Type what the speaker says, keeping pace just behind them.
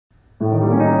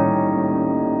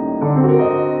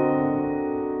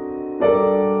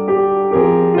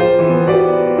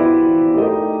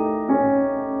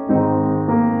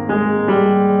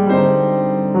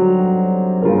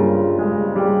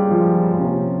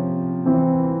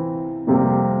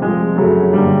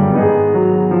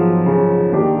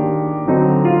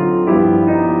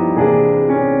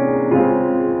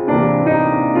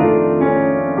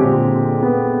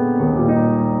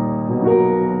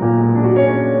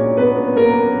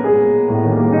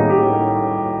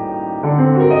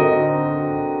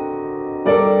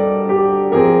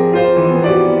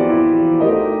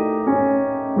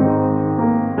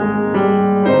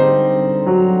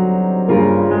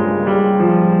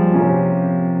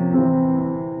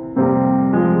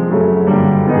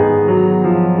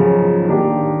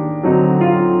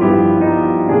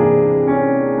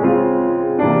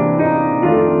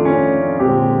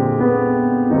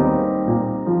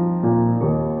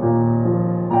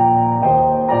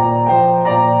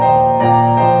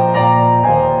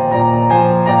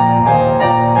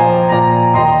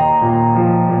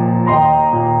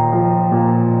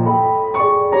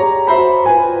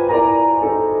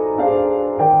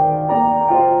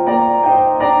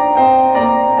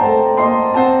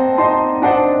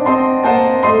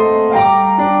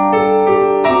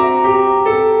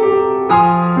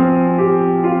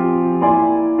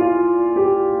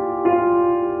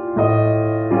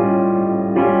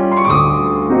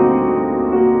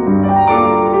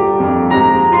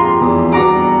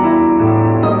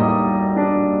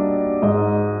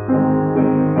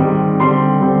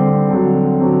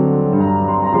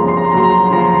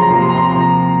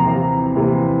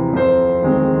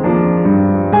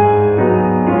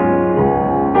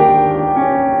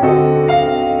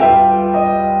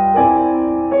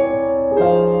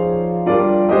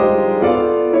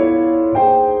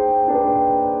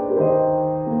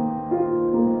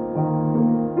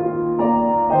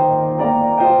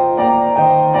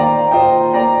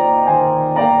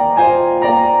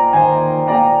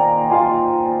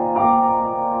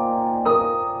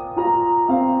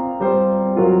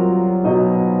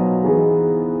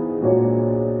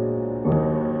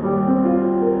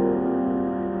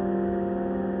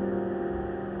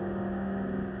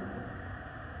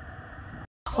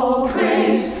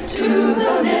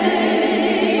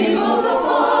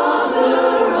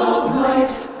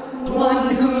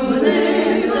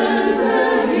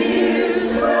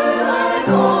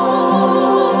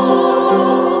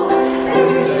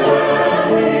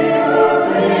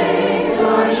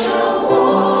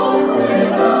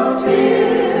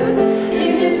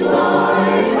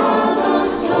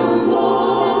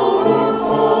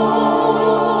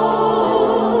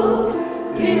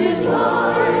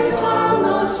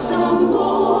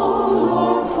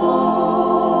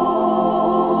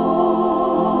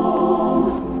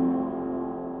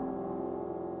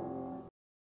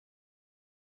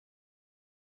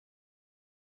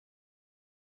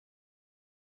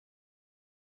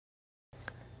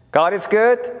God is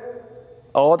good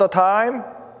all the time.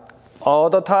 All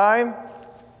the time,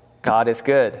 God is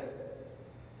good.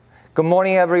 Good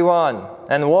morning, everyone,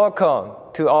 and welcome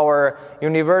to our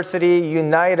University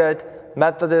United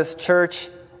Methodist Church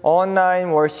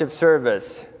online worship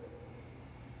service.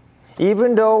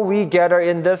 Even though we gather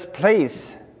in this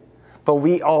place, but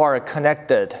we are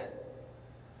connected.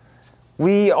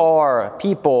 We are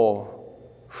people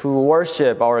who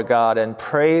worship our God and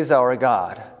praise our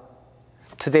God.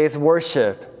 Today's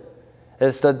worship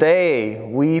is the day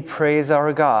we praise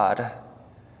our God,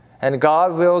 and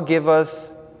God will give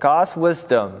us God's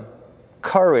wisdom,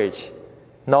 courage,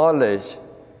 knowledge,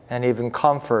 and even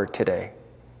comfort today.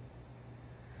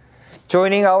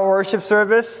 Joining our worship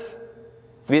service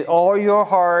with all your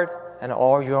heart and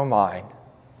all your mind.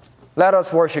 Let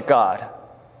us worship God.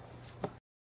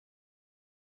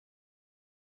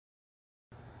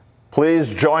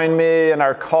 Please join me in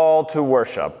our call to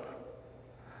worship.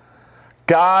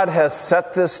 God has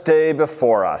set this day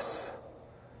before us,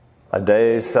 a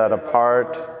day set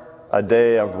apart, a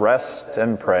day of rest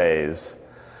and praise.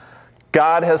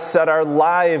 God has set our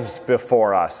lives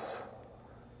before us,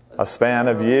 a span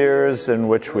of years in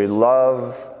which we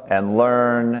love and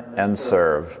learn and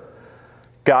serve.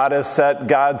 God has set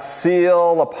God's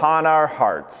seal upon our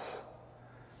hearts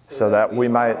so that we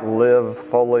might live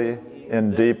fully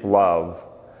in deep love.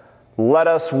 Let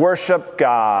us worship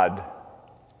God.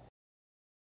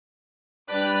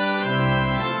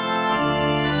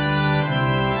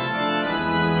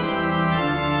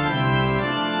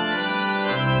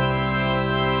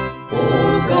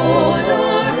 God,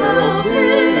 our help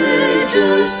in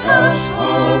ages past,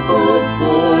 our hope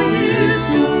for years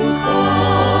to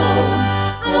come,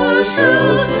 our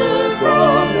shelter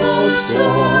from the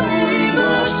stormy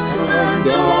blast, and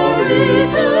our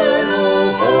eternal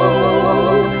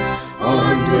home.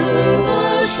 Under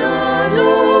the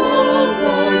shadow of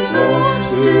thy throne,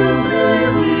 still may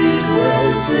we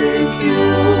dwell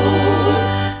secure.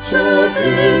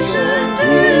 Sufficient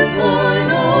is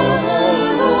thine arm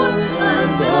alone,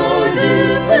 and our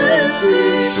defense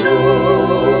is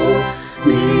sure.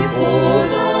 Before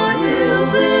the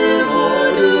hills in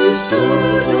order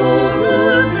stood, or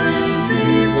earth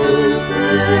received her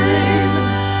frame.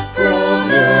 From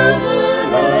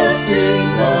everlasting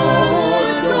thou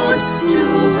art God, to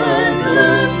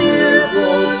endless years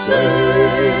the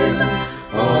same.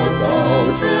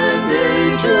 1,000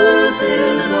 ages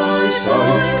in thy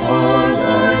sight are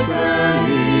like an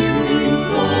evening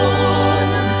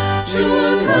gone.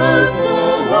 Short as the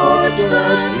watch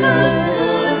that tends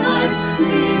the night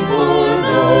before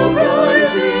the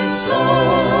rising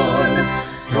sun.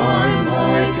 Time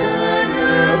like an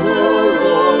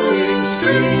ever-rolling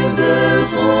stream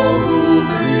bears all who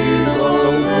breathe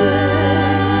away.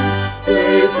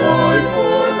 They fly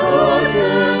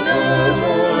forgotten as a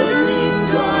dream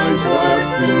dies at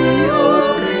the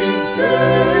opening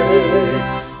day.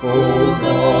 O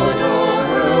God, our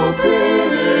help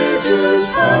in ages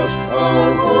past,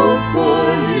 our hope for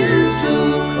years to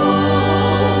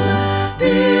come.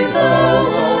 Be thou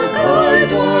our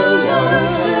guide while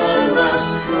life shall last,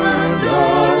 and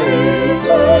our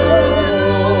eternal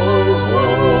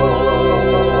home.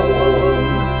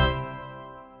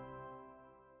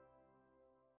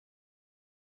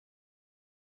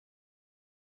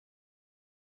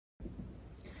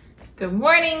 Good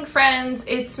morning, friends.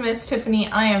 It's Miss Tiffany.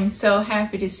 I am so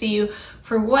happy to see you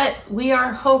for what we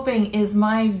are hoping is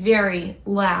my very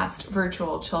last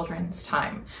virtual children's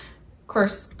time. Of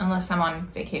course, unless I'm on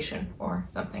vacation or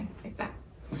something like that.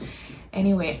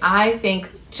 Anyway, I think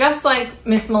just like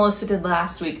Miss Melissa did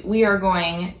last week, we are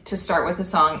going to start with a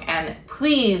song, and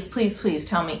please, please, please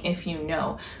tell me if you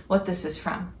know what this is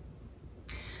from.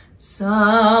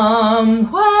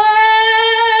 Somewhere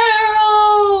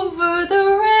over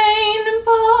the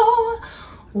rainbow,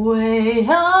 way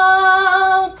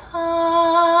up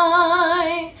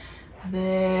high,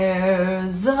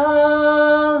 there's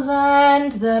a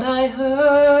land that I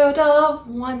heard of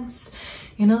once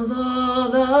in a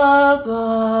lullaby.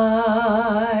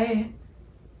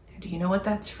 Do you know what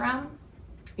that's from?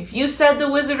 If you said The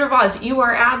Wizard of Oz, you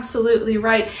are absolutely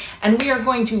right. And we are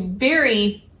going to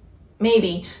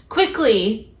maybe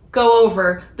quickly go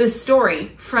over the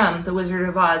story from The Wizard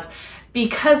of Oz.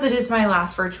 Because it is my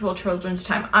last virtual children's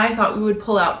time, I thought we would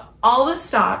pull out all the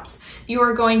stops. You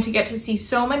are going to get to see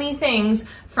so many things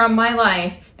from my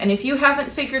life. And if you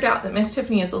haven't figured out that Miss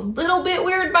Tiffany is a little bit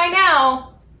weird by now,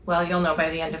 well, you'll know by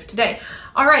the end of today.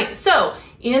 All right, so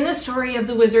in the story of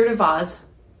The Wizard of Oz,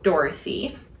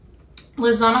 Dorothy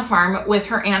lives on a farm with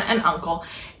her aunt and uncle,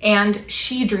 and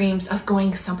she dreams of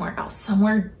going somewhere else,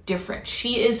 somewhere different.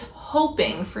 She is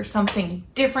hoping for something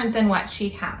different than what she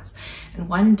has. And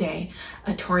one day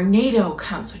a tornado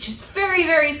comes, which is very,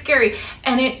 very scary,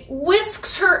 and it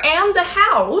whisks her and the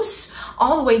house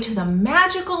all the way to the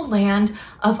magical land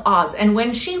of Oz. And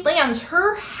when she lands,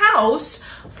 her house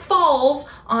falls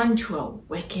onto a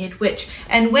wicked witch.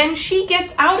 And when she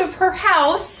gets out of her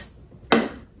house,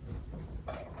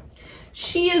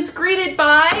 she is greeted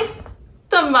by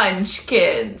the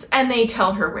Munchkins, and they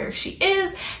tell her where she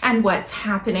is and what's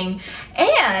happening.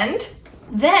 And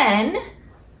then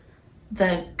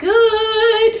the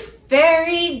good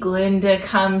fairy Glinda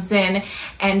comes in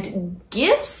and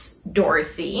gives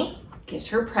Dorothy, gives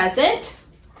her present,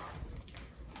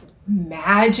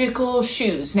 magical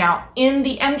shoes. Now, in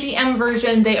the MGM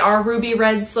version, they are ruby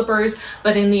red slippers,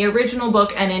 but in the original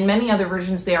book and in many other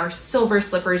versions, they are silver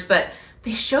slippers, but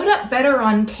they showed up better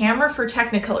on camera for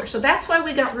Technicolor. So that's why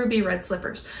we got ruby red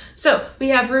slippers. So we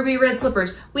have ruby red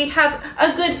slippers. We have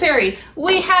a good fairy.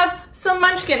 We have some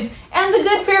munchkins. And the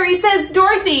good fairy says,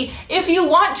 Dorothy, if you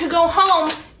want to go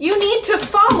home, you need to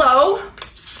follow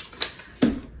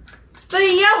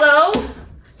the yellow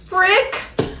brick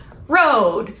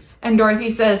road. And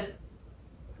Dorothy says,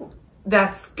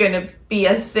 that's gonna be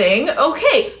a thing.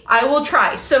 Okay, I will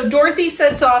try. So Dorothy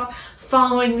sets off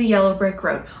following the yellow brick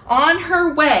road. On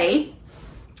her way,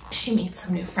 she meets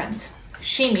some new friends.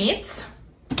 She meets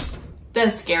the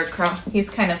Scarecrow. He's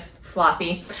kind of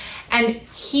floppy. And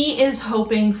he is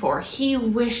hoping for, he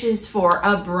wishes for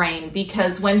a brain,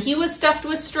 because when he was stuffed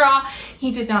with straw,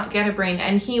 he did not get a brain,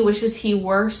 and he wishes he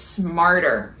were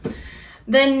smarter.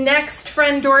 The next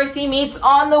friend Dorothy meets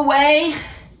on the way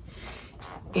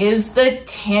is the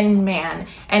Tin Man,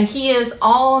 and he is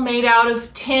all made out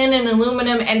of tin and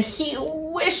aluminum, and he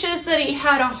wishes that he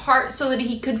had a heart so that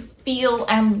he could feel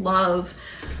and love.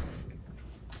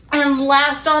 And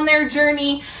last on their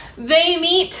journey, they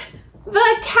meet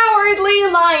the Cowardly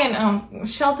Lion. Oh,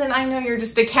 Shelton, I know you're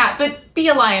just a cat, but be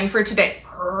a lion for today.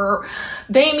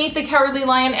 They meet the Cowardly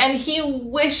Lion, and he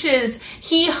wishes,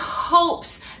 he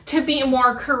hopes to be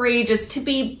more courageous, to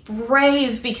be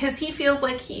brave, because he feels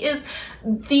like he is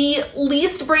the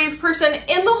least brave person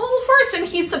in the whole forest, and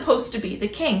he's supposed to be the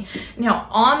king. Now,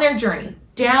 on their journey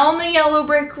down the yellow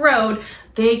brick road,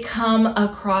 they come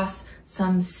across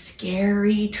some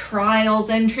scary trials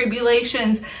and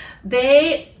tribulations.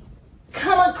 They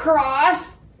come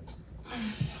across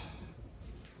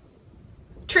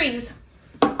trees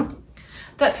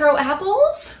that throw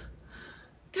apples.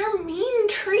 They're mean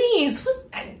trees.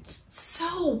 It's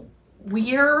so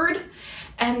weird.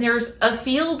 And there's a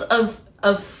field of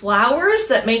flowers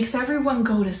that makes everyone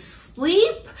go to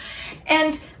sleep.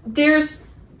 And there's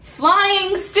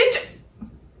flying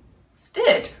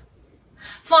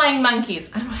flying monkeys.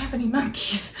 I don't have any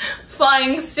monkeys.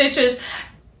 Flying Stitches.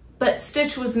 But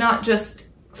Stitch was not just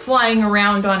flying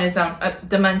around on his own,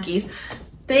 the monkeys.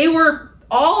 They were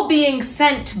all being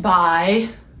sent by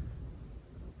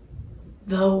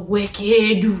the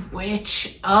Wicked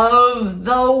Witch of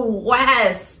the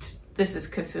West. This is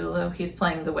Cthulhu. He's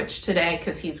playing the witch today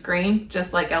because he's green,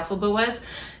 just like Elphaba was,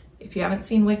 if you haven't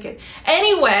seen Wicked.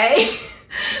 Anyway,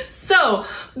 so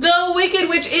the Wicked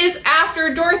Witch is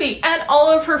after Dorothy and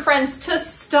all of her friends to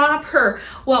stop her.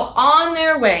 Well, on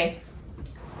their way,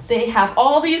 they have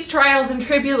all these trials and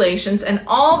tribulations, and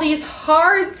all these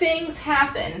hard things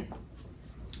happen.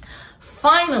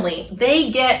 Finally,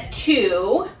 they get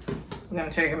to, it's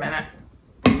gonna take a minute.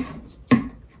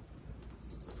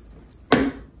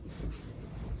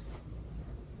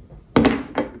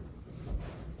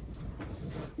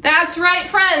 That's right,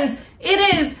 friends.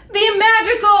 It is the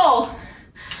magical,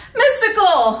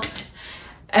 mystical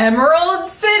Emerald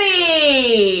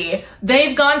City.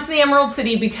 They've gone to the Emerald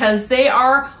City because they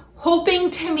are hoping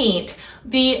to meet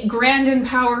the grand and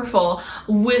powerful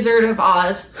Wizard of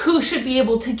Oz, who should be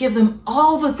able to give them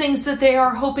all the things that they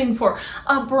are hoping for: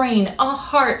 a brain, a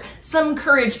heart, some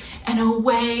courage, and a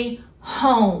way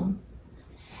home.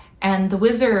 And the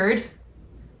wizard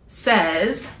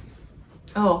says,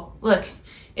 oh, look,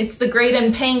 it's the great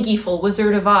and pangiful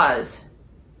Wizard of Oz.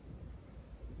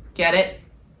 Get it?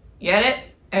 Get it?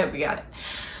 Oh, we got it.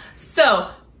 So,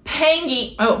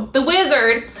 the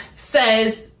wizard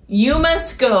says, you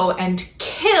must go and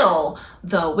kill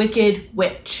the Wicked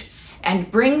Witch and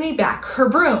bring me back her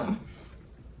broom.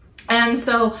 And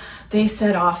so they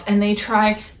set off and they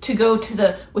try to go to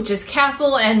the witch's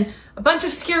castle, and a bunch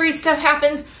of scary stuff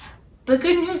happens. The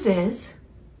good news is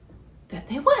that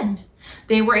they won.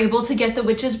 They were able to get the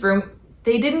witch's broom.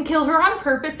 They didn't kill her on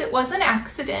purpose. It was an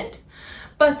accident,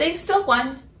 but they still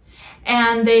won.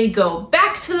 And they go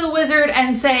back to the wizard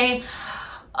and say,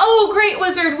 "Oh, great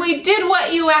wizard, we did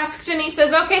what you asked." And he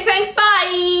says, "Okay, thanks,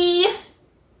 bye."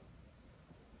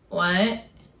 What?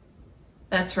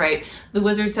 That's right. The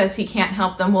wizard says he can't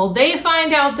help them. Well, they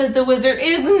find out that the wizard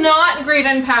is not great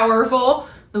and powerful.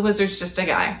 The wizard's just a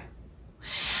guy.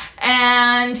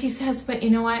 And he says, "But you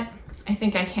know what? I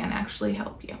think I can actually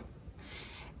help you."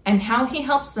 And how he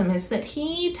helps them is that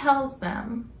he tells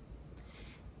them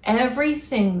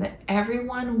everything that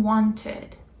everyone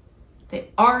wanted, they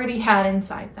already had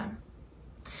inside them.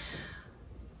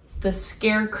 The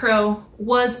scarecrow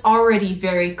was already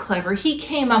very clever. He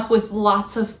came up with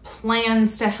lots of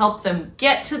plans to help them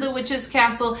get to the witch's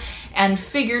castle and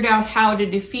figured out how to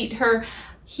defeat her.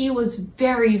 He was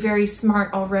very, very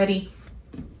smart already.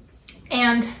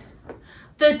 And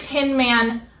the Tin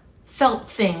Man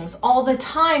felt things all the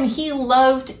time. He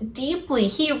loved deeply.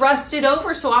 He rusted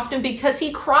over so often because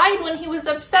he cried when he was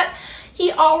upset.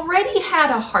 He already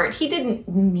had a heart. He didn't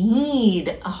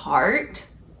need a heart.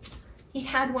 He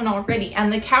had one already.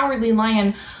 And the Cowardly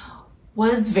Lion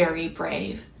was very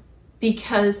brave,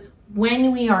 because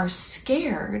when we are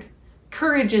scared,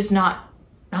 courage is not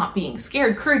being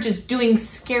scared. Courage is doing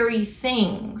scary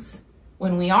things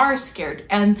when we are scared.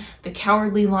 And the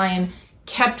Cowardly Lion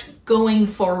kept going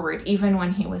forward even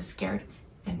when he was scared.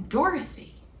 And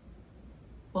Dorothy,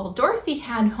 well, Dorothy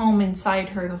had home inside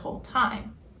her the whole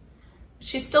time.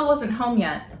 She still wasn't home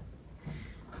yet.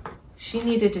 She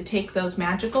needed to take those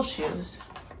magical shoes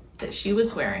that she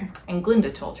was wearing, and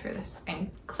Glinda told her this, and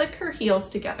click her heels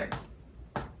together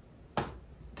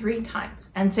 3 times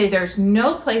and say, "There's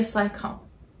no place like home."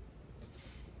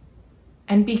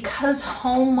 And because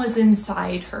home was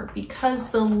inside her, because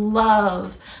the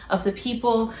love of the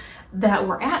people that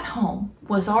were at home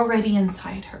was already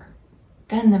inside her,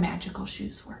 then the magical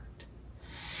shoes worked.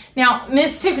 Now,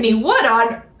 Miss Tiffany, what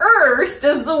on earth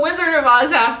does the Wizard of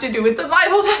Oz have to do with the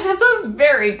Bible? That is a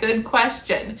very good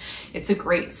question. It's a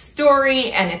great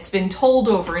story, and it's been told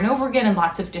over and over again in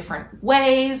lots of different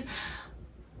ways.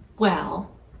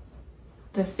 Well,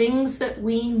 the things that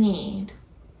we need,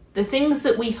 the things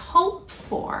that we hope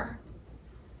for,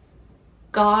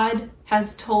 God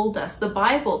has told us, the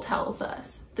Bible tells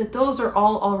us, that those are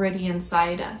all already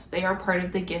inside us. They are part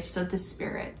of the gifts of the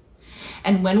Spirit.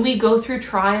 And when we go through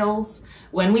trials,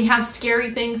 when we have scary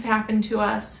things happen to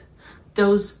us,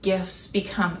 those gifts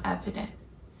become evident.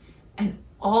 And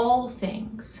all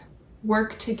things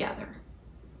work together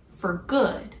for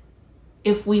good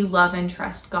if we love and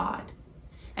trust God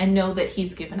and know that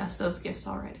He's given us those gifts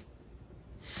already.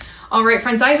 All right,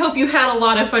 friends, I hope you had a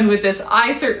lot of fun with this.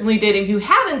 I certainly did. If you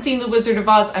haven't seen The Wizard of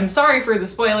Oz, I'm sorry for the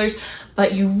spoilers,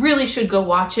 but you really should go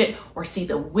watch it, or see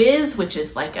The Wiz, which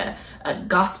is like a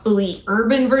gospel-y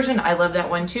urban version. I love that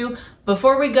one too.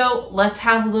 Before we go, let's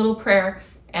have a little prayer,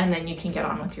 and then you can get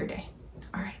on with your day.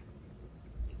 All right.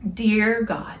 Dear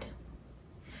God,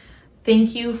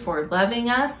 thank you for loving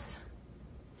us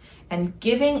and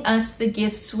giving us the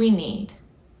gifts we need.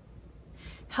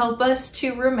 Help us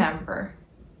to remember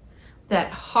that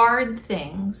hard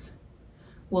things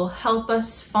will help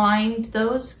us find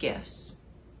those gifts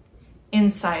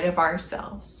inside of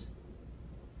ourselves.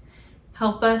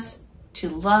 Help us to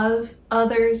love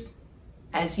others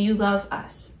as you love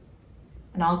us.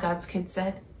 And all God's kids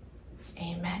said,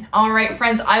 amen. All right,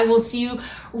 friends, I will see you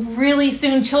really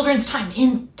soon, children's time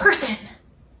in person.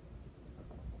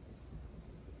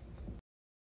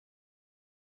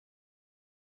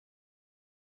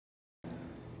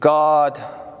 God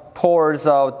pours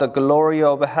out the glory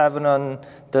of heaven on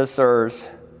this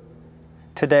earth.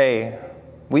 Today,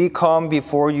 we come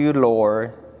before you,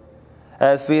 Lord,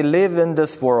 as we live in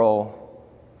this world.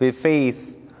 We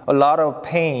face a lot of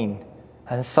pain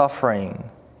and suffering.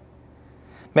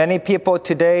 Many people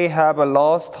today have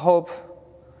lost hope,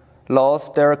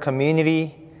 lost their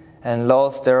community, and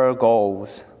lost their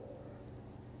goals.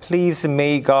 Please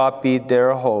may God be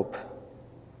their hope.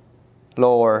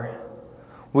 Lord,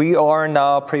 we are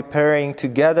now preparing to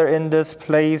gather in this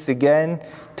place again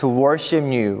to worship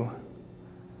you.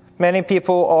 Many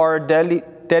people are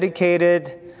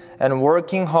dedicated and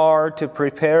working hard to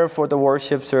prepare for the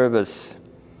worship service.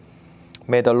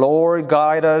 May the Lord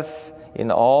guide us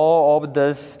in all of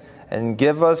this and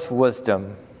give us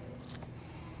wisdom.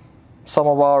 Some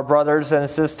of our brothers and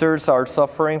sisters are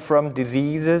suffering from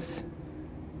diseases.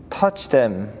 Touch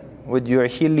them with your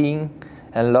healing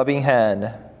and loving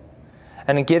hand,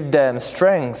 and give them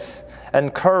strength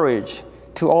and courage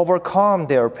to overcome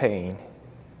their pain.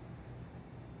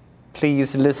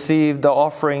 Please receive the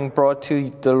offering brought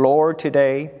to the Lord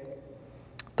today.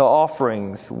 The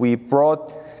offerings we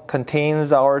brought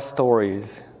contains our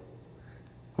stories.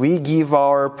 we give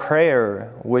our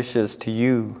prayer wishes to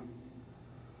you.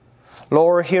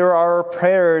 Lord, hear our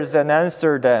prayers and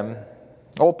answer them.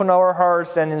 Open our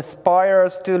hearts and inspire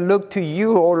us to look to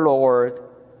you, O Lord.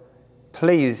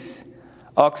 Please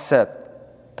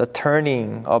accept the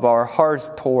turning of our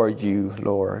hearts toward you,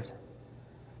 Lord.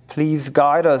 Please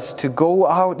guide us to go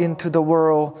out into the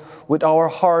world with our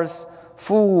hearts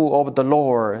full of the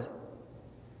Lord.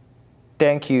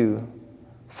 Thank you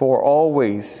for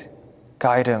always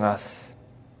guiding us.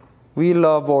 We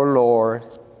love our Lord.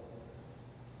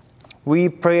 We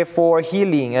pray for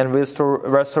healing and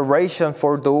restoration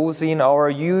for those in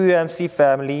our UUMC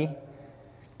family,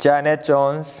 Janet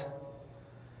Jones,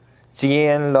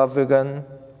 Jean Lovigan,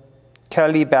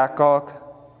 Kelly Babcock,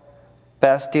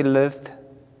 Basti List,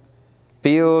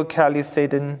 Bill Kelly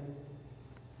Sidon,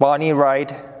 Bonnie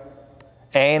Wright,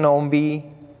 Ann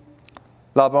Omby,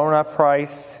 Labona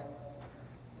Price,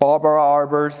 Barbara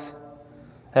Arbers,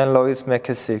 and Lois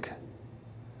McKissick.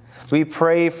 We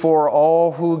pray for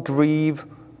all who grieve.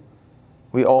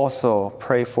 We also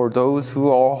pray for those who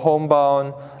are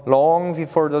homebound long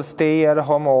before the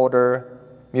stay-at-home order,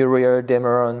 Muriel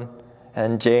Demeron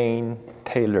and Jane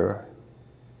Taylor.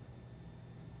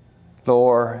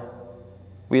 Lord,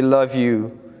 we love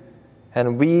you,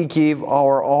 and we give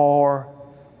our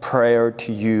all prayer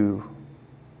to you.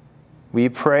 We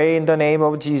pray in the name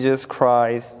of Jesus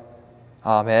Christ.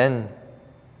 Amen.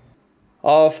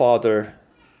 Our Father,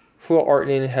 who art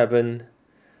in heaven,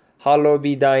 hallowed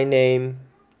be thy name.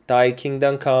 Thy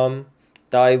kingdom come,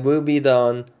 thy will be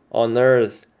done on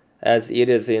earth as it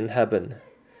is in heaven.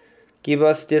 Give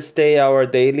us this day our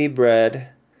daily bread,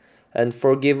 and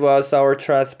forgive us our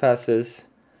trespasses,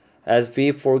 as we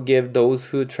forgive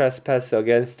those who trespass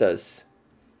against us.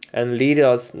 And lead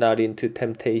us not into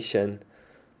temptation,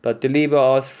 but deliver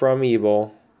us from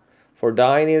evil. For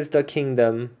thine is the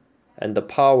kingdom, and the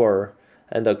power,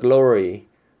 and the glory,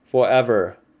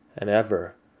 forever and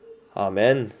ever.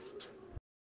 Amen.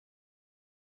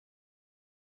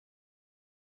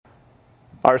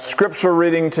 Our scripture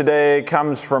reading today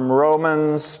comes from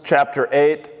Romans chapter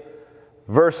 8,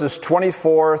 verses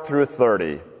 24 through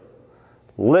 30.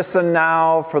 Listen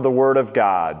now for the word of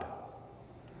God.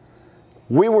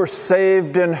 We were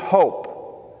saved in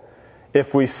hope.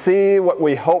 If we see what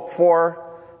we hope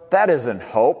for, that isn't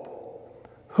hope.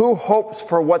 Who hopes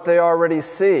for what they already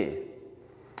see?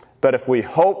 But if we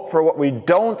hope for what we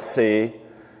don't see,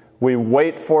 we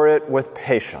wait for it with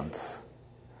patience.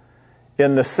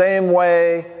 In the same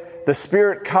way, the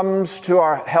Spirit comes to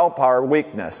help our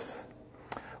weakness.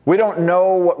 We don't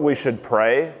know what we should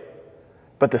pray,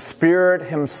 but the Spirit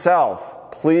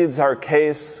Himself pleads our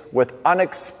case with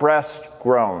unexpressed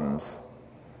groans.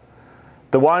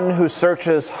 The one who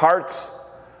searches hearts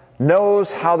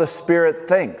knows how the Spirit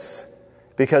thinks,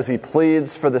 because He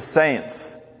pleads for the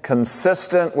saints,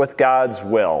 consistent with God's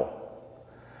will.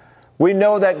 We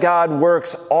know that God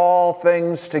works all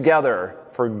things together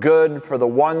for good for the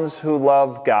ones who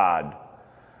love God,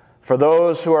 for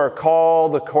those who are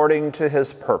called according to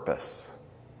His purpose.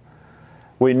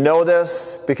 We know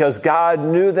this because God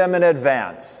knew them in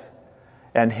advance,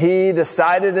 and He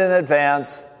decided in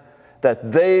advance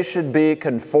that they should be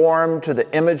conformed to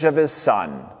the image of His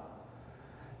Son.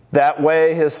 That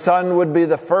way, His Son would be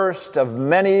the first of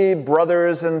many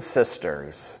brothers and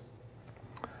sisters.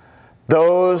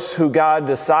 Those who God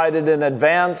decided in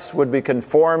advance would be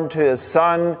conformed to His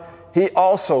Son, He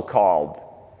also called.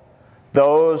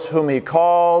 Those whom He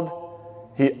called,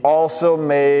 He also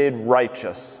made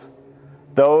righteous.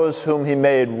 Those whom He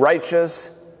made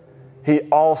righteous, He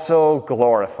also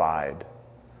glorified.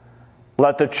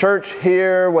 Let the church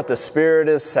hear what the Spirit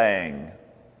is saying.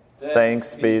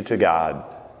 Thanks be to God.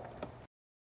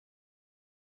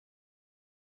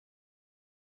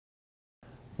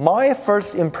 My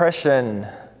first impression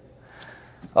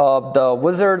of The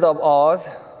Wizard of Oz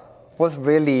was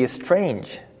really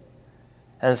strange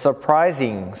and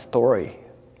surprising story.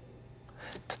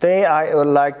 Today I would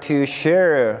like to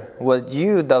share with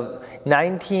you the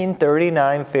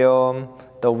 1939 film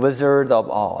The Wizard of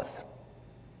Oz.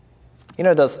 You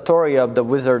know, the story of The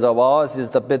Wizard of Oz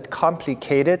is a bit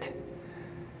complicated,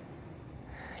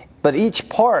 but each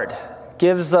part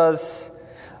gives us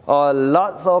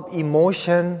lots of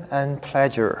emotion and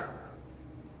pleasure.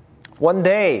 One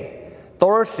day,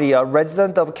 Dorothy, a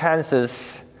resident of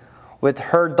Kansas, with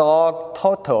her dog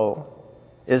Toto,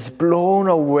 is blown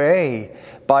away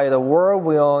by the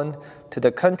whirlwind to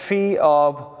the country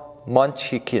of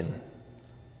Munchkin.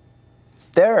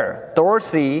 There,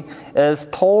 Dorothy is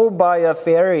told by a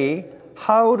fairy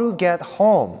how to get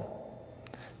home,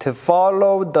 to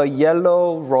follow the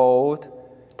yellow road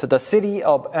to the city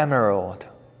of Emerald.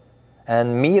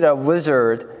 and meet a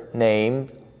wizard named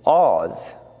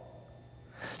Oz.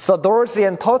 So Dorothy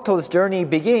and Toto's journey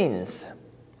begins.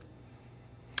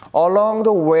 Along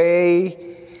the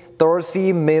way,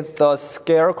 Dorothy meets the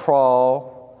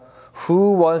scarecrow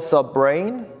who wants a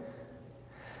brain,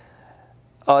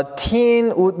 a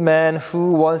tin woodman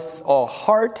who wants a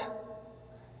heart,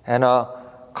 and a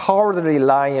cowardly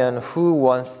lion who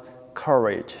wants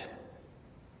courage.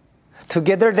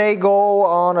 Together they go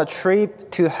on a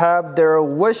trip to have their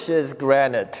wishes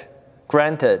granted.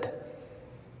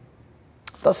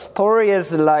 The story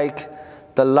is like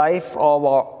the life of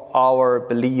our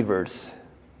believers.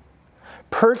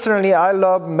 Personally, I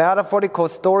love metaphorical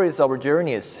stories of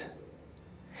journeys.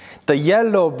 The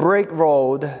yellow brick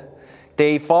road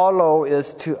they follow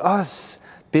is to us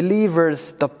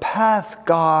believers the path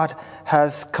God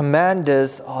has commanded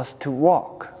us to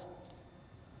walk.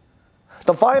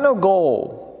 The final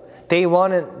goal they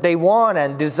want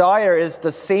and desire is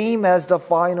the same as the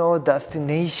final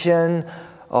destination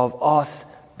of us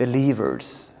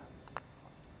believers.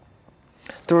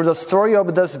 Through the story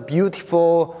of this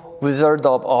beautiful Wizard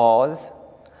of Oz,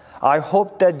 I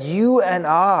hope that you and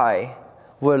I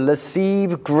will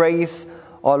receive grace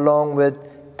along with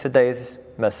today's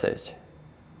message.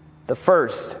 The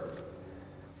first,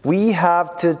 we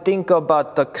have to think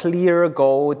about the clear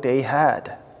goal they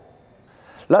had.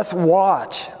 Let's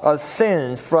watch a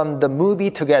scene from the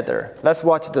movie together. Let's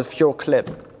watch the short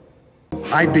clip.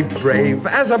 I'd be brave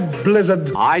as a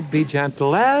blizzard. I'd be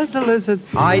gentle as a lizard.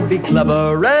 I'd be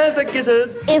clever as a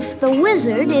gizzard. If the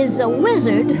wizard is a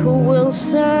wizard who will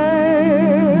serve,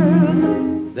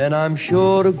 Then I'm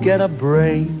sure to get a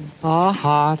brain, A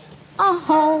heart. a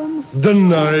home, the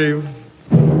knave.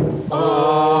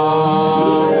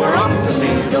 Oh, we're off to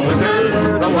see the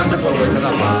wizard, the wonderful Wizard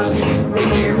of Oz.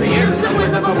 Here he is, the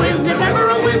Wiz of a Wiz, if ever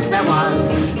a Wiz there was.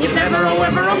 If ever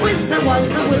a Wiz there was,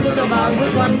 the Wizard of Oz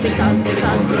is one because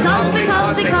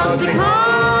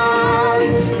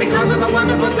of the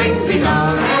wonderful things he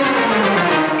does.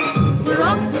 We're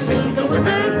off to see the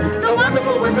wizard, the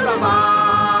wonderful Wizard of Oz.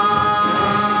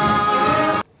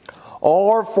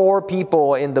 All four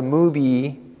people in the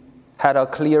movie had a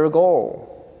clear goal.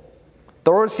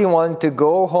 Dorothy wanted to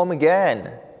go home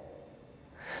again.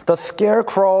 The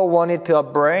scarecrow wanted a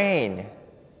brain.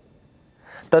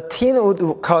 The tin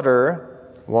woodcutter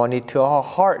wanted a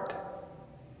heart.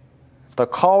 The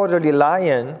cowardly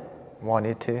lion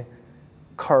wanted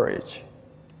courage.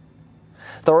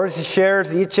 Dorothy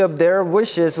shares each of their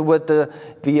wishes with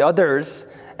the others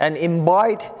and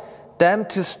invite them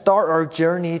to start our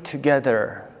journey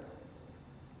together.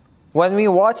 When we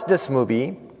watch this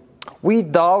movie, we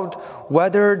doubt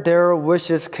whether their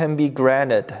wishes can be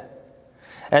granted.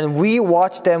 And we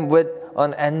watch them with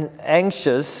an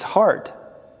anxious heart.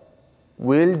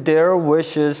 Will their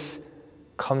wishes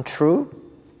come true?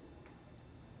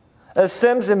 It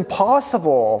seems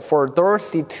impossible for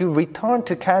Dorothy to return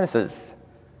to Kansas.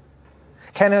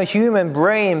 Can a human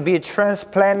brain be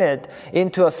transplanted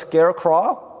into a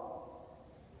scarecrow?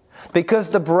 Because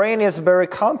the brain is a very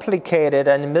complicated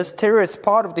and mysterious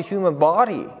part of the human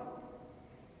body.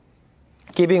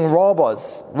 Giving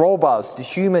robots the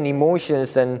human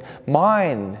emotions and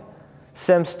mind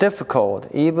seems difficult,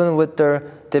 even with the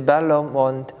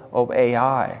development of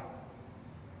AI.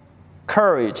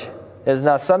 Courage is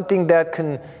not something that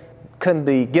can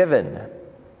be given.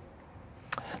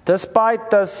 Despite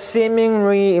the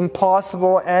seemingly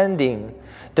impossible ending,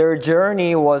 their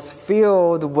journey was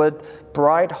filled with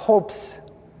bright hopes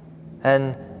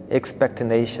and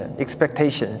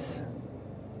expectations.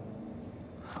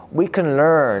 We can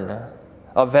learn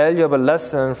a valuable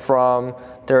lesson from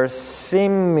their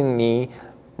seemingly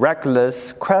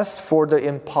reckless quest for the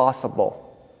impossible.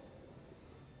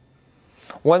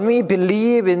 When we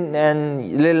believe in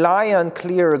and rely on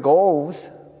clear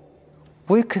goals,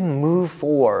 we can move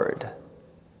forward.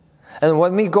 And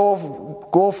when we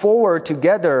go forward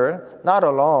together, not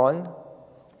alone,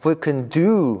 we can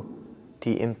do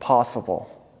the impossible.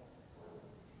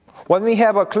 When we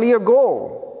have a clear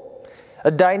goal, a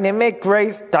dynamic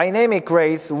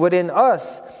grace within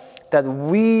us that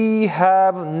we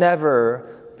have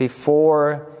never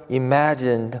before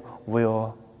imagined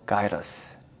will guide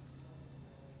us.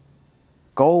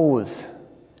 Goals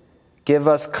give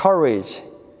us courage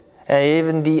and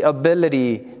even the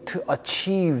ability to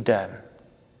achieve them.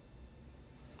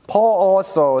 Paul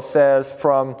also says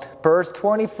from verse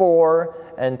 24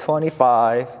 and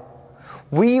 25,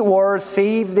 we were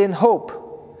saved in hope.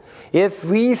 If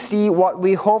we see what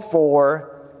we hope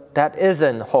for, that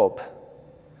isn't hope.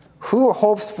 Who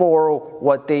hopes for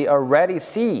what they already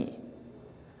see?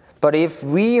 But if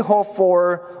we hope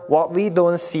for what we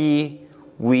don't see,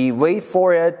 we wait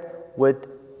for it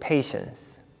with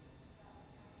patience.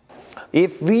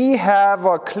 If we have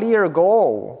a clear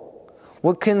goal,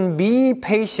 we can be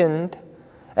patient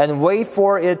and wait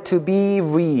for it to be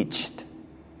reached.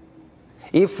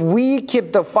 If we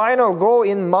keep the final goal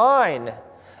in mind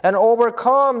and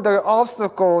overcome the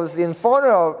obstacles in front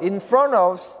of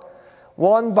us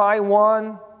one by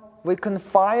one, we can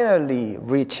finally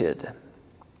reach it.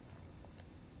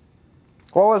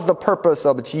 What was the purpose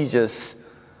of Jesus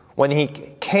when he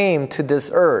came to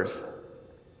this earth?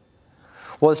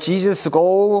 Was Jesus'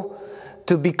 goal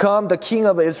to become the king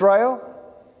of Israel?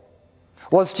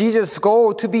 Was Jesus'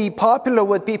 goal to be popular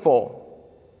with people?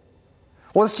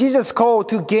 Was Jesus' goal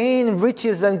to gain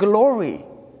riches and glory?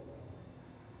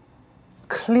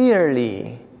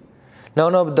 Clearly,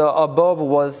 none of the above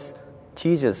was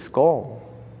Jesus' goal.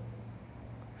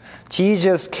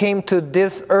 Jesus came to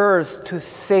this earth to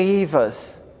save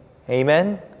us.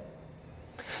 Amen?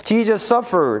 Jesus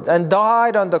suffered and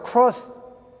died on the cross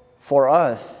for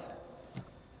us.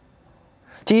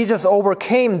 Jesus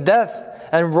overcame death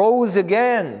and rose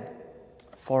again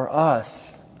for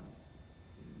us.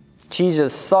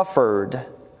 Jesus suffered,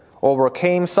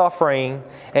 overcame suffering,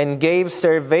 and gave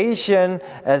salvation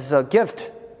as a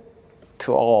gift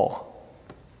to all.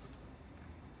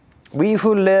 We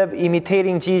who live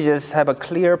imitating Jesus have a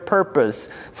clear purpose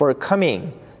for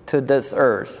coming to this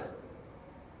earth.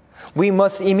 We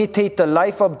must imitate the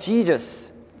life of Jesus.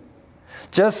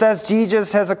 Just as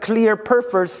Jesus has a clear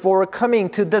purpose for coming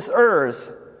to this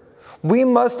earth, we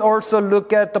must also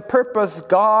look at the purpose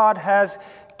God has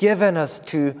given us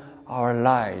to our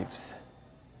lives.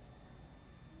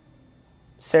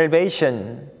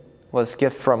 Salvation was a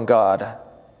gift from God,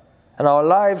 and our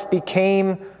lives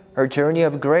became a journey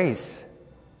of grace.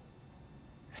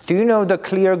 Do you know the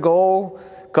clear goal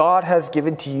God has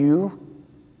given to you?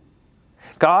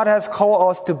 God has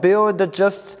called us to build the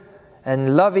just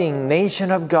and loving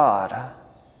nation of God.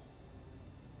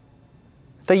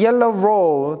 The yellow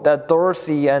road that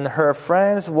Dorothy and her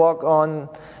friends walk on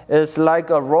is like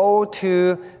a road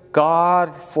to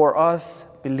God for us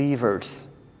believers.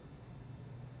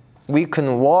 We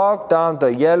can walk down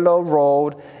the yellow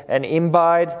road and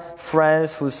invite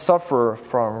friends who suffer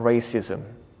from racism.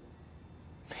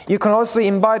 You can also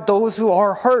invite those who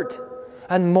are hurt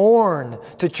and mourn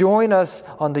to join us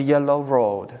on the yellow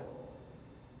road.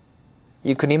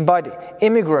 You can invite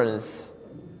immigrants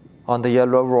on the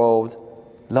yellow road,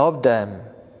 love them,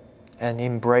 and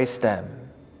embrace them.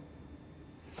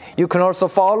 You can also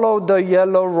follow the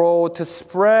yellow road to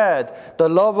spread the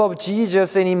love of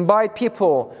Jesus and invite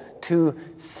people to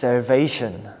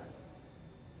salvation.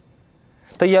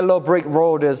 The yellow brick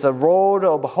road is a road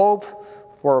of hope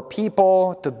for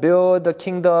people to build the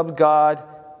kingdom of God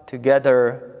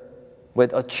together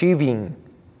with achieving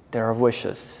their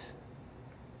wishes.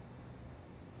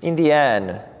 In the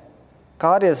end,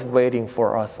 God is waiting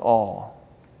for us all.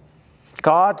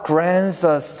 God grants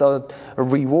us a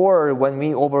reward when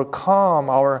we overcome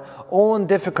our own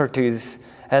difficulties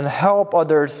and help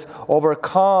others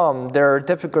overcome their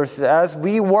difficulties as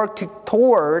we work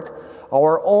toward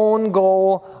our own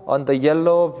goal on the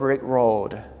yellow brick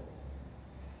road.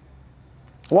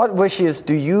 What wishes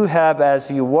do you have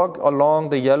as you walk along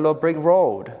the yellow brick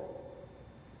road?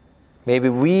 Maybe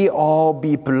we all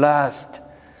be blessed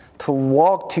to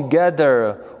walk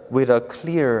together with a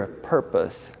clear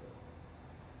purpose.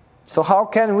 So how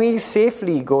can we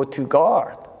safely go to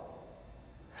God?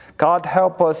 God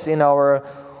help us in our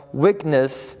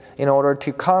weakness in order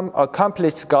to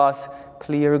accomplish God's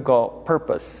clear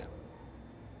purpose.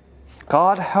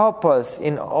 God help us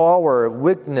in our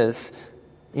weakness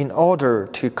in order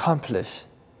to accomplish.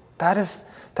 That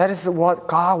is what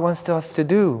God wants us to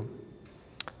do.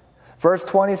 Verse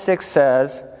 26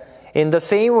 says, "In the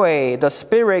same way, the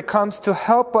Spirit comes to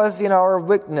help us in our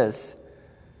weakness.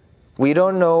 We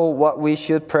don't know what we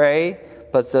should pray,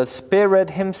 but the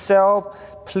Spirit Himself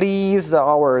pleads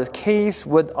our case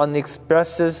with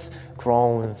unexpressed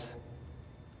groans."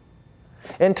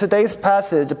 In today's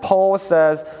passage, Paul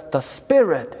says the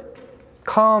Spirit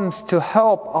comes to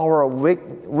help our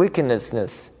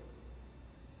weaknesses.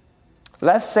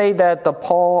 Let's say that the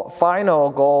final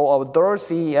goal of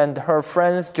Dorothy and her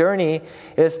friend's journey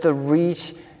is to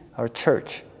reach our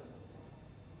church.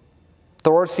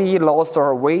 Dorothy lost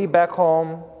her way back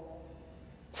home.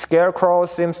 Scarecrow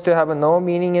seems to have no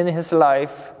meaning in his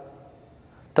life.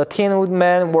 The Tin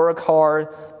Woodman worked hard,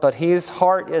 but his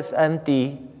heart is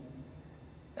empty.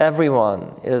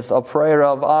 Everyone is afraid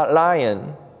of a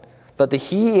lion, but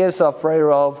he is afraid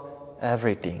of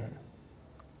everything.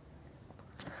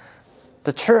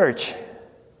 The church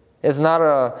is not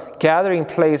a gathering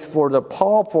place for the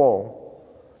powerful,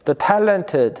 the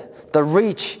talented, the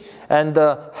rich, and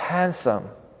the handsome.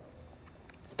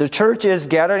 The church is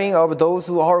gathering of those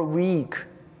who are weak,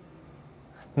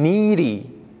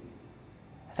 needy,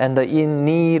 and in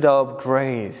need of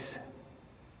grace.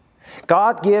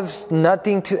 God gives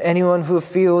nothing to anyone who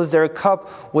fills their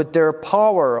cup with their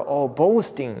power or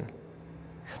boasting.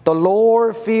 The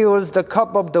Lord fills the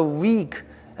cup of the weak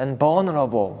and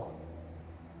vulnerable.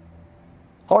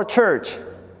 Our church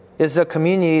is a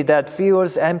community that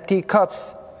fills empty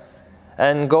cups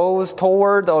and goes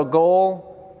toward a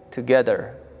goal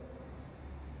together.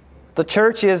 The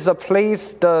church is a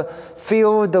place to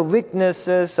fill the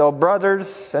weaknesses of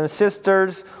brothers and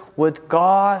sisters with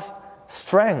God's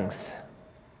strength.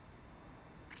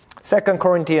 2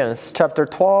 Corinthians chapter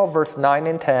 12, verse 9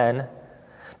 and 10.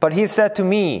 But he said to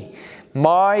me,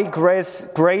 my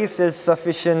grace is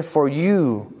sufficient for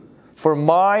you, for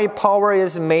my power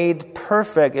is made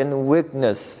perfect in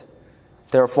weakness.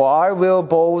 Therefore I will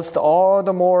boast all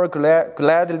the more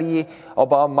gladly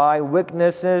about my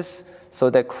weaknesses, so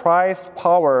that Christ's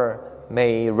power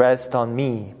may rest on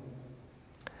me.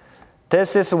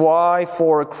 This is why,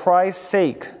 for Christ's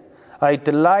sake, I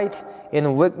delight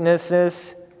in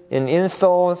weaknesses, in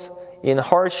insults, in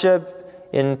hardship,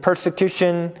 in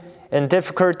persecution, in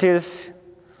difficulties.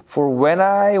 For when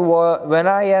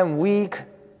I am weak,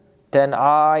 then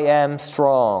I am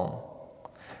strong.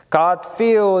 God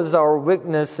fills our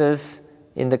weaknesses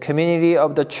in the community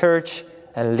of the church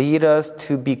and leads us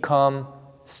to become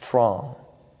strong.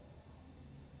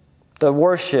 The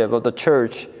worship of the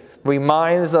church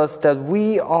reminds us that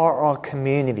we are a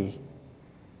community.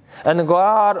 And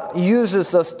God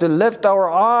uses us to lift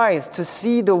our eyes to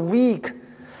see the weak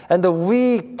and the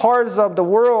weak parts of the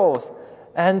world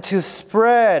and to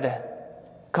spread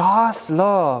God's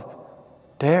love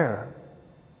there.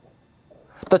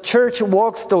 The church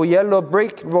walks the yellow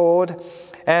brick road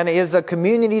and is a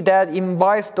community that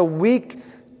invites the weak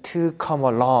to come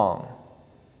along.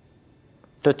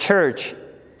 The church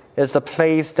is the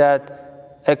place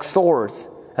that exhorts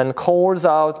and calls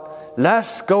out,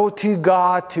 let's go to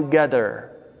God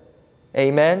together.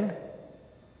 Amen?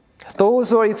 Those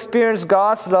who experience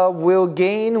God's love will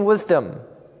gain wisdom,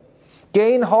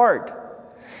 gain heart,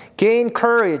 gain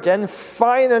courage, and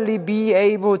finally be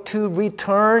able to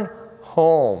return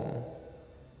home.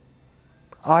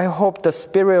 I hope the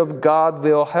Spirit of God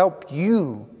will help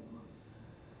you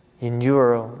in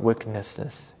your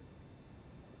weaknesses.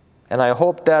 And I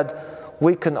hope that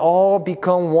we can all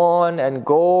become one and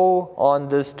go on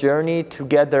this journey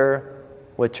together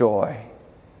with joy.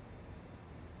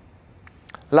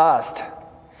 Last,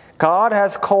 God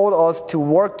has called us to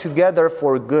work together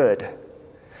for good.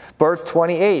 Verse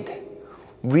 28,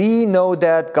 we know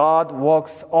that God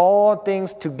works all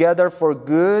things together for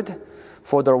good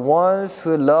for the ones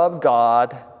who love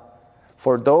God,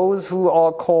 for those who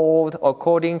are called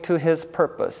according to His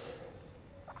purpose.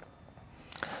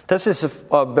 This is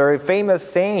a very famous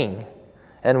saying,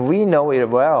 and we know it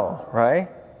well, right?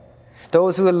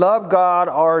 Those who love God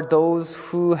are those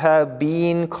who have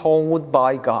been called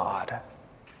by God.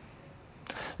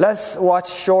 Let's watch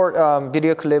a short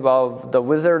video clip of The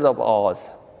Wizard of Oz.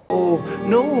 Oh,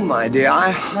 no, my dear,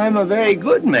 I'm a very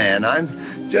good man.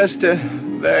 I'm just a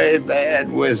very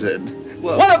bad wizard.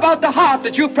 Well, what about the heart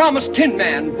that you promised Tin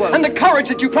Man? And the courage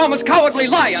that you promised Cowardly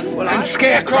Lion? Well, I'm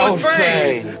Scarecrow's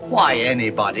brain. Why,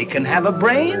 anybody can have a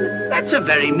brain. That's a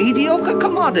very mediocre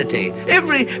commodity.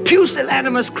 Every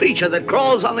pusillanimous creature that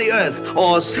crawls on the earth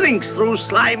or slinks through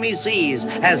slimy seas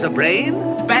has a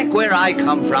brain. Back where I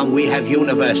come from, we have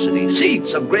universities,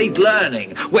 seats of great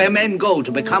learning, where men go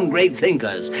to become great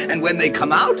thinkers. And when they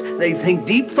come out, they think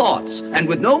deep thoughts, and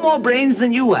with no more brains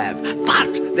than you have.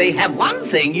 But they have one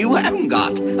thing you haven't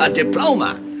got, a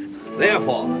diploma.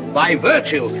 Therefore, by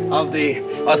virtue of the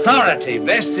authority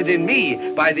vested in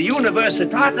me by the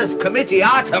Universitatis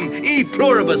Comitiatum e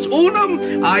Pluribus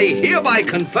Unum, I hereby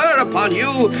confer upon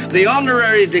you the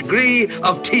honorary degree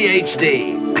of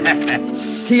Ph.D.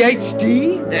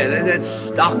 Ph.D.? Yeah,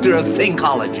 that's Doctor of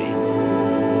Thinkology.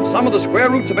 Sum of the square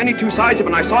roots of any two sides of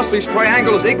an isosceles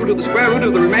triangle is equal to the square root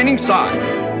of the remaining side.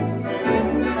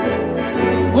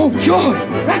 Oh, joy,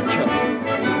 rapture!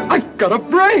 I've got a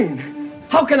brain!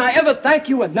 How can I ever thank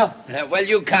you enough? Well,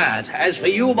 you can't. As for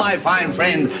you, my fine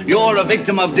friend, you're a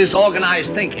victim of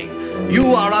disorganized thinking.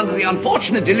 You are under the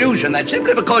unfortunate delusion that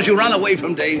simply because you run away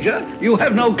from danger, you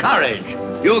have no courage.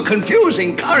 You're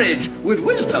confusing courage with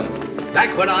wisdom.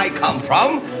 Back where I come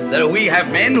from, we have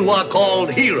men who are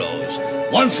called heroes.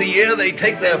 Once a year, they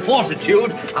take their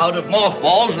fortitude out of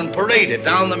mothballs and parade it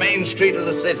down the main street of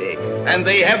the city. And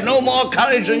they have no more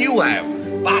courage than you have.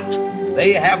 But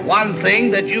they have one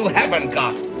thing that you haven't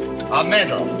got, a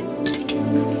medal.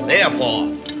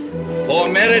 Therefore, for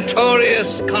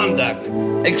meritorious conduct,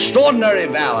 extraordinary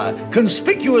valor,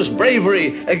 conspicuous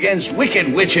bravery against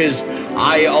wicked witches,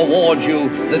 I award you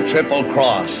the Triple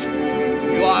Cross.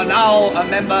 You are now a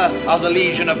member of the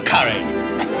Legion of Courage.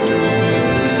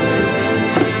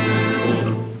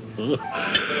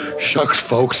 Shucks,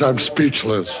 folks, I'm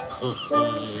speechless.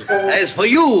 As for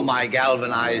you, my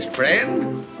galvanized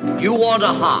friend, you want a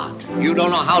heart. You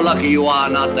don't know how lucky you are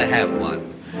not to have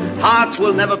one. Hearts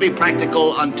will never be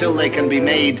practical until they can be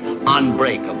made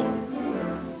unbreakable.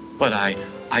 But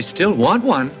I still want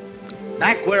one.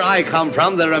 Back where I come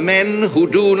from, there are men who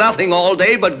do nothing all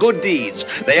day but good deeds.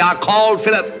 They are called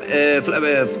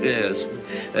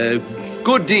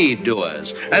good deed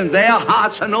doers, and their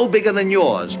hearts are no bigger than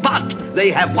yours. But they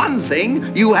have one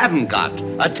thing you haven't got,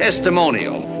 a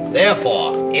testimonial.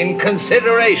 Therefore, in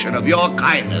consideration of your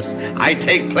kindness, I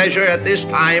take pleasure at this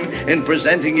time in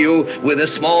presenting you with a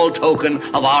small token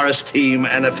of our esteem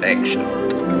and affection.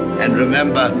 And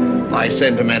remember, my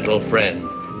sentimental friend,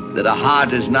 that a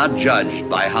heart is not judged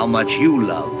by how much you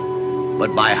love,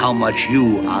 but by how much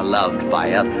you are loved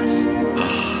by others.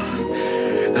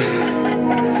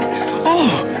 Oh,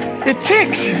 it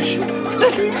ticks.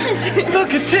 Listen,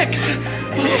 look, it ticks.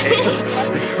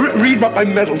 Read what my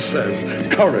medal says.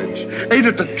 Courage. Ain't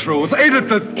it the truth? Ain't it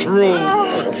the truth?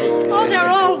 Oh, they're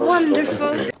all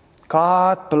wonderful.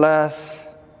 God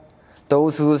bless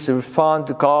those who respond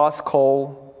to God's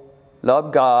call,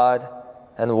 love God,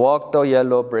 and walk the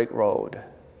yellow brick road.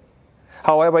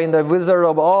 However, in the Wizard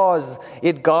of Oz,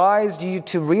 it guides you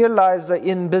to realize the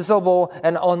invisible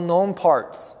and unknown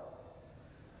parts.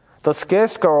 The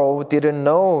Scarecrow didn't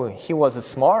know he was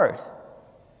smart.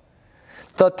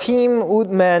 The Tin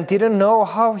Woodman didn't know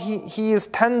how he is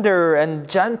tender and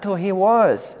gentle he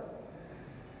was.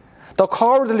 The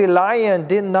Cowardly Lion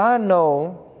did not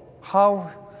know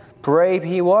how brave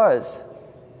he was.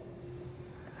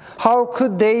 How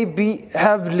could they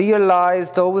have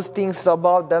realized those things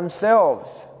about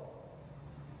themselves?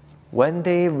 When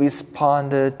they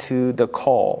responded to the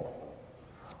call,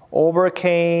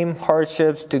 overcame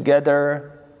hardships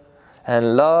together,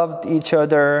 and loved each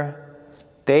other,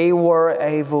 they were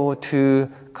able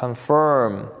to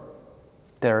confirm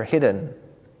their hidden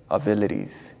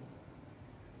abilities.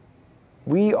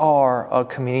 We are a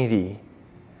community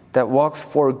that works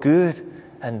for good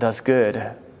and does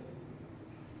good.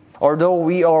 Although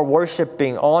we are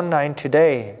worshiping online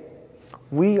today,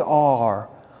 we are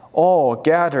all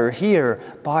gathered here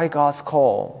by God's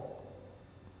call.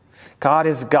 God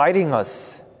is guiding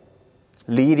us,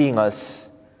 leading us,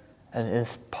 and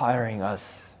inspiring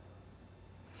us.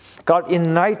 God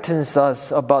enlightens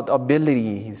us about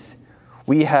abilities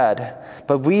we had,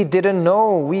 but we didn't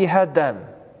know we had them.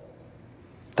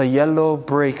 The yellow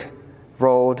brick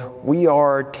road we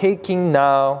are taking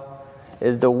now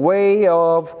is the way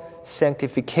of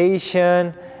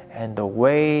sanctification and the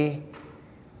way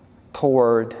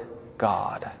toward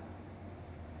God.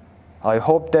 I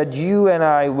hope that you and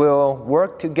I will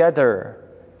work together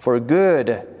for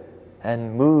good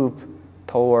and move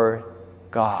toward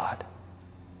God.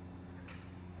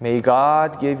 May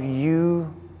God give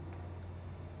you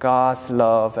God's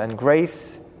love and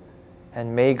grace,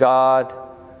 and may God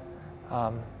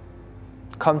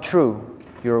come true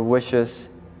your wishes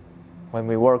when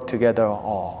we work together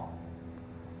all.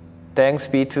 Thanks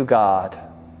be to God.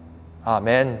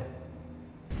 Amen.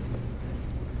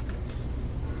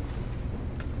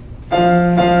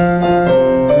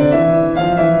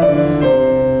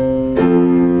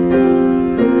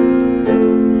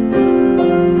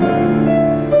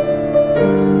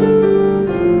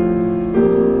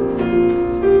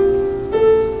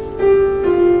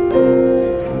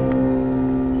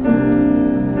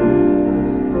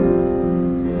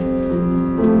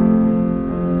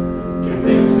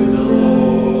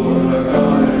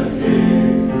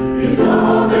 His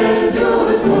love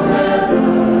endures forever,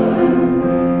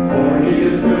 for He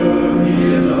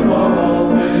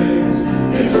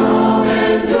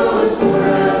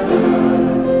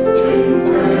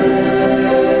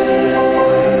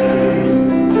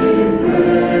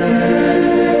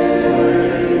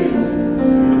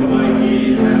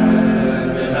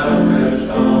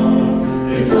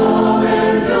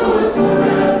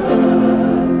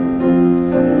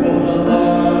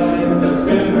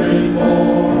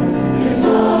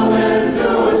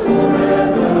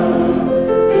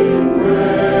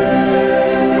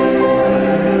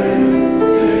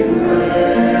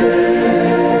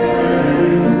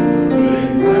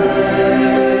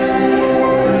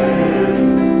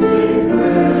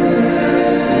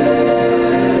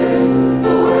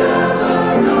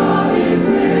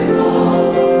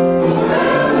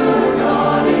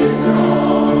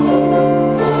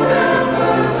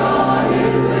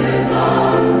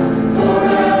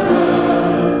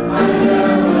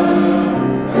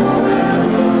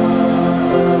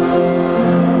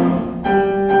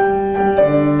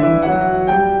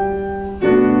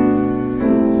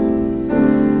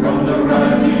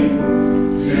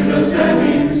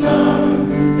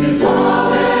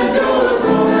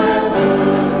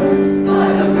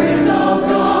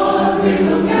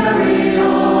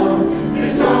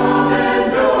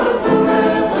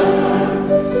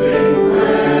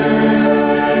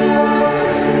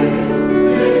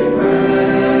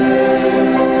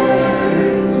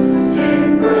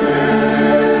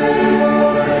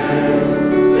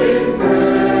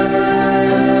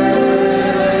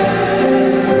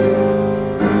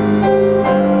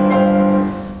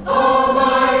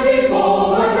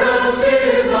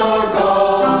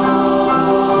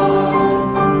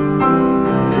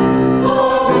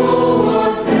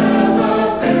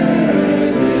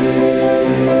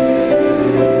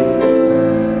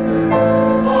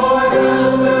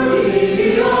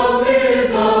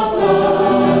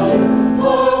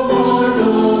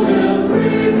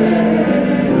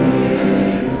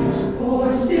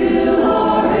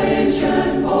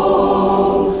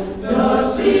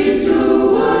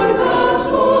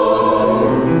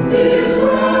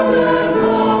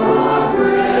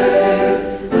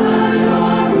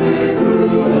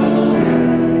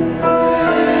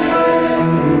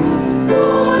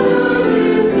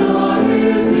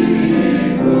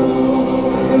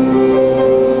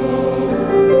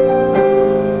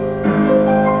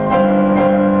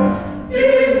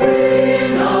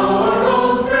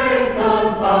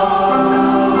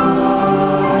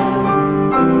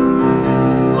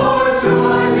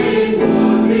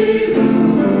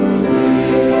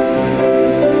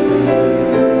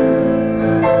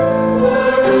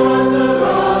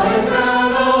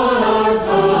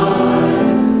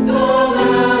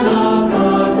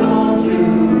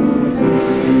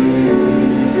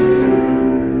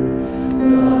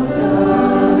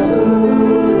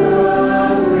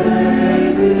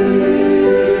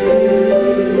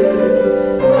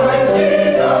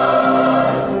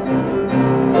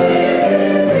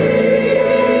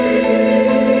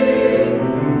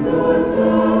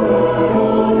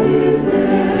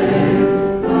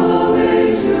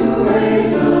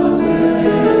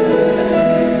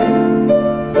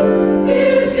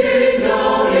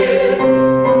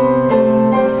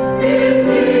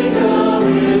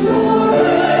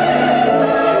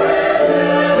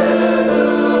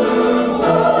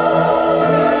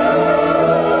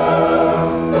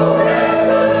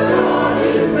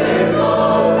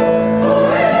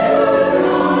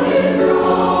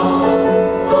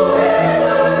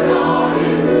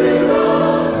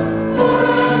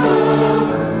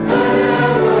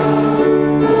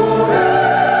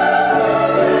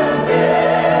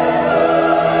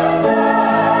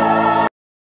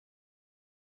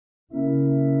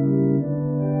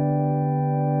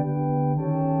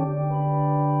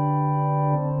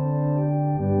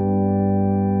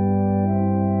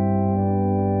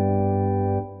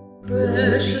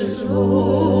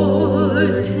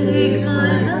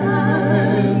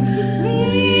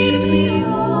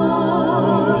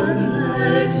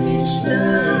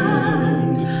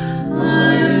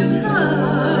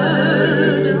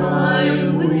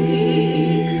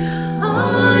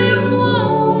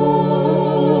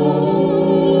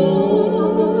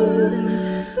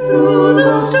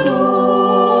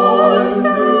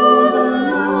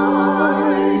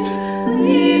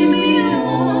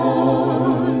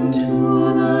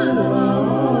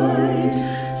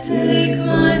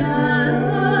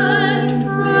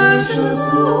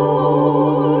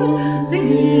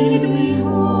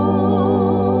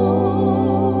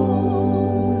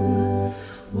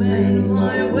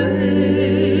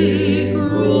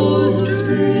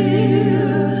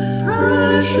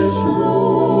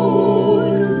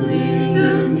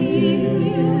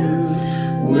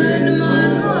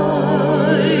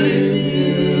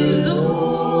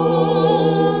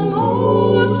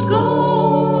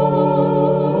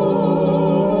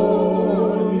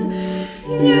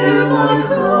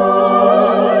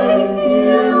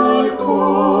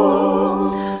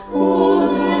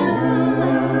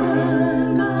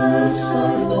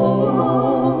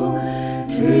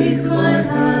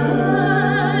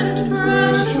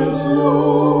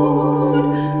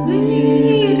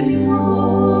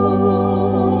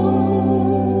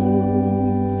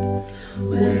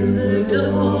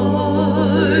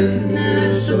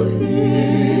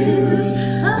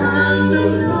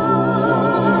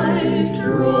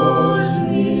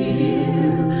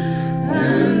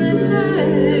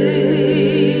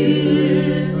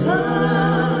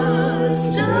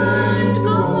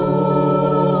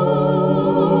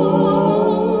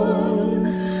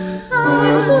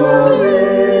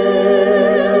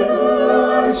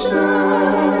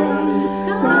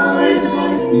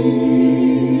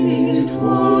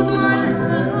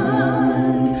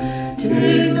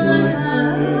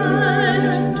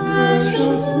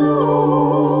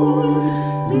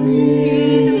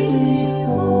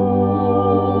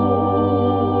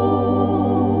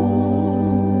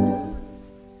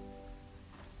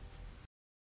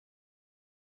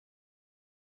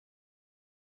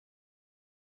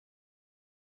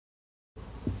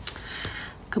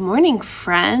Good morning,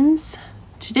 friends.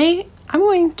 Today, I'm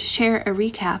going to share a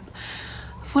recap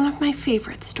of one of my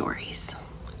favorite stories.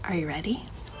 Are you ready?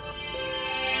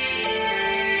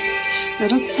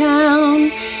 Little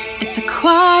town, it's a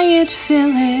quiet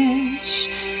village.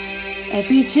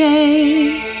 Every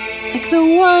day, like the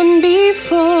one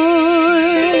before.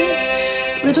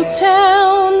 Little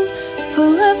town,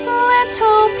 full of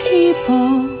little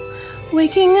people,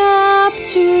 waking up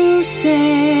to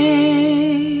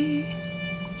say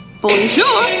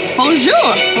bonjour,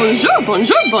 bonjour, bonjour,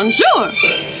 bonjour, bonjour.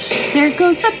 There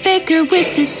goes the baker with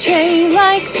his tray,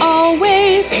 like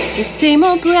always, the same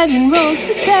old bread and rolls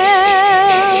to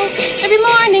sell. Every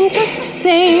morning just the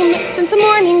same, since the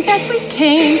morning that we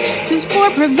came to this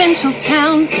poor provincial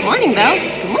town. Good morning, Belle.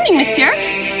 Good morning, monsieur.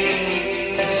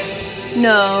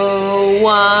 No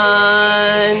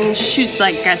one shoots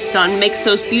like Gaston, makes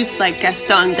those buttes like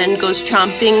Gaston, then goes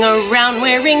tromping around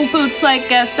wearing boots like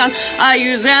Gaston. I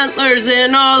use antlers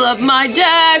in all of my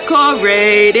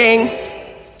decorating.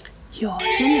 Your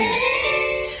dinner.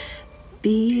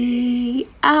 Be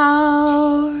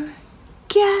our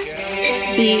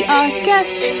guest, be our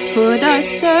guest, put our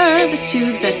service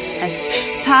to the test.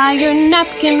 Tie your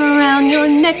napkin around your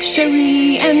neck,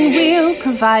 cherie, and we'll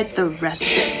provide the rest.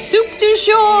 Soup du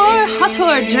jour, hot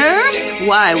hors d'oeuvres,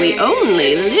 why we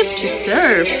only live to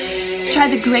serve. Try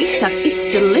the gray stuff,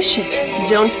 it's delicious.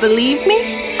 Don't believe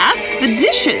me? Ask the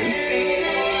dishes.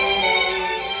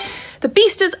 The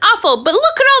Beast is awful, but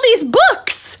look at all these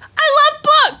books! I love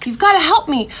books! You've got to help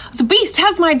me. The Beast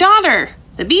has my daughter.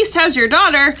 The Beast has your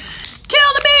daughter.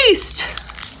 Kill the Beast!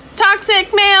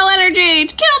 Toxic male energy,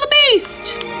 to kill the Beast!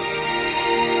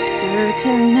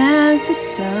 Certain as the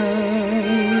sun,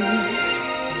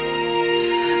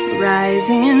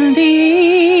 rising in the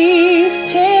east,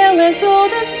 tale as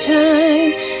old as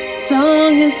time,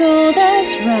 song as old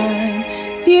as rhyme,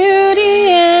 Beauty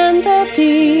and the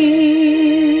Beast.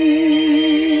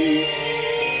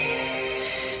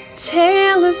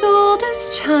 Tale as old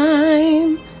as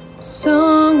time,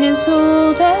 song as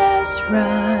old as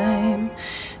rhyme,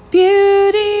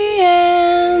 Beauty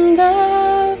and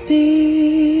the Beast.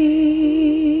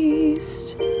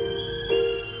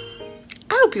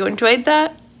 I hope you enjoyed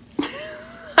that.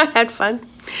 I had fun.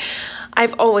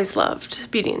 I've always loved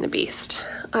Beauty and the Beast.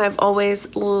 I've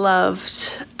always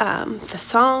loved the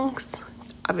songs,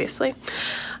 obviously.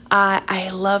 I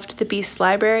loved the Beast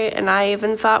Library, and I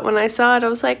even thought when I saw it, I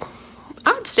was like,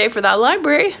 I'd stay for that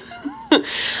library.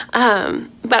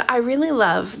 But I really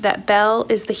love that Belle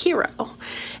is the hero,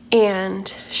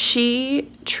 and she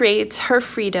trades her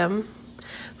freedom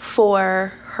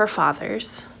for her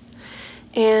father's,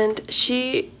 and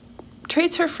she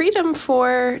trades her freedom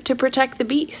to protect the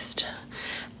Beast.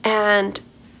 And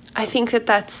I think that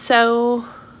that's so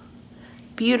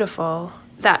beautiful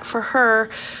that for her,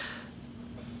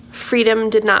 freedom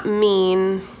did not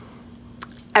mean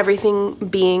everything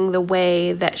being the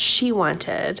way that she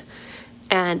wanted,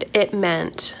 and it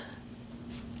meant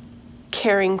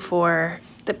caring for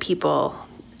the people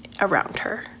around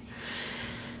her.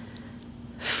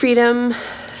 Freedom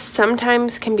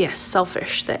sometimes can be a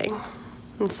selfish thing,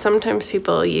 and sometimes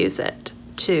people use it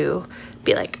to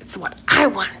be like, it's what I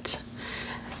want.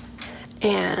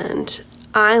 And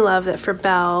I love that for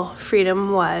Belle,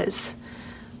 freedom was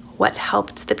what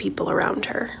helped the people around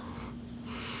her.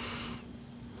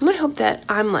 And I hope that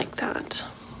I'm like that.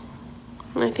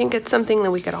 And I think it's something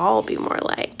that we could all be more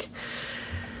like.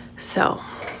 So,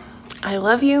 I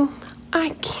love you.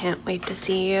 I can't wait to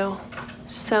see you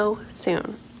so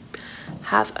soon.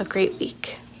 Have a great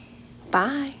week.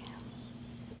 Bye.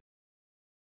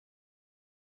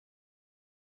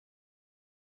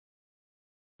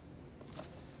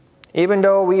 Even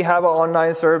though we have an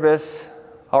online service,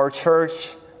 our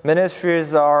church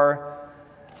ministries are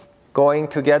going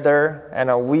together,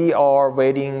 and we are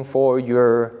waiting for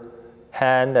your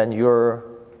hand and your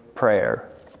prayer.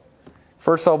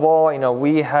 First of all,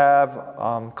 we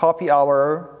have coffee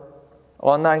hour,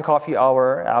 online coffee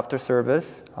hour after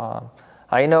service.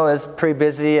 I know it's pretty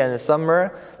busy in the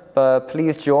summer, but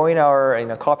please join our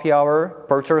coffee hour,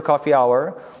 virtual coffee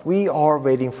hour. We are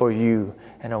waiting for you,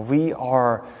 and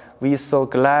we're so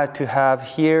glad to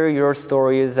hear your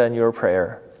stories and your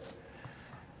prayer.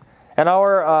 And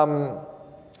our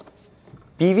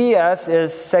BVS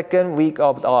is second week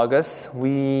of August.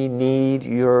 We need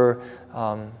your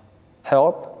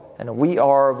help, and we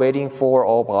are waiting for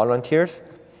all volunteers.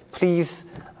 Please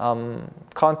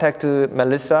contact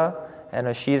Melissa,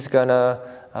 and she's gonna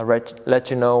let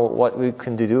you know what we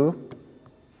can do.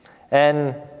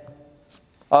 And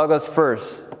August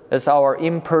 1st is our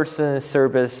in-person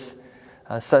service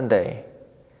Sunday,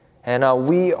 and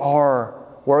we are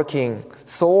working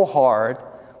so hard.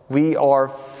 We are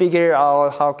figuring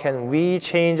out how can we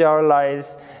change our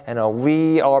lives, and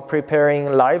we are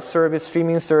preparing live service,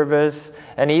 streaming service,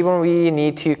 and even we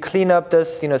need to clean up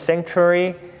this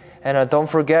sanctuary. And don't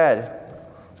forget,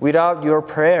 without your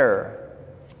prayer,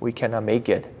 we cannot make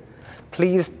it.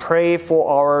 Please pray for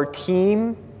our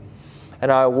team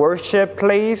and our worship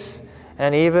place,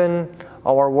 and even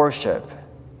our worship.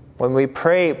 When we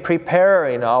pray, prepare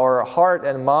in our heart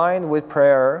and mind with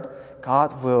prayer,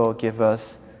 God will give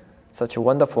us such a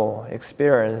wonderful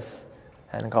experience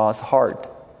and God's heart.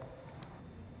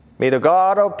 May the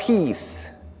God of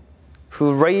peace,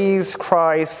 who raised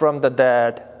Christ from the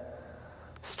dead,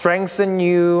 strengthen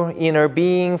you inner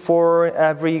being for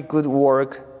every good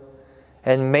work,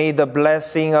 and may the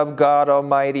blessing of God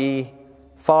Almighty,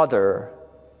 Father,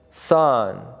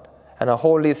 Son, and the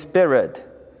Holy Spirit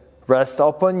rest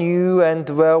upon you and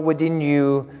dwell within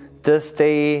you this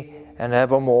day and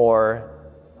evermore.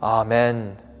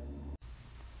 Amen.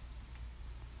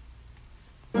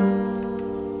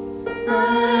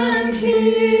 And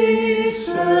he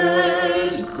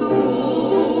said,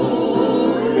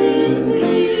 go in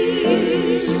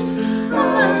peace,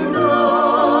 and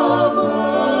love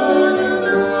one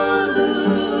another,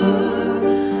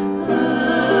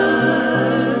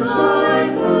 as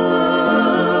I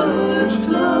first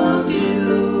loved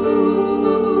you.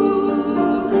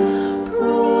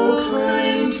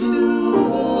 Proclaim to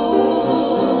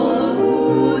all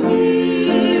who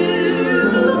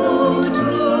hear the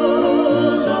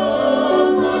tones of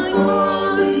my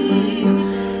calling.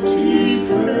 Keep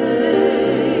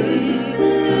faith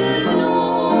in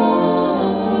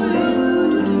all you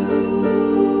do.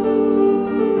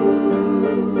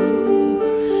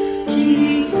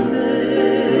 Keep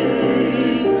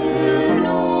faith in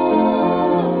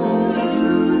all you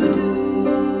do.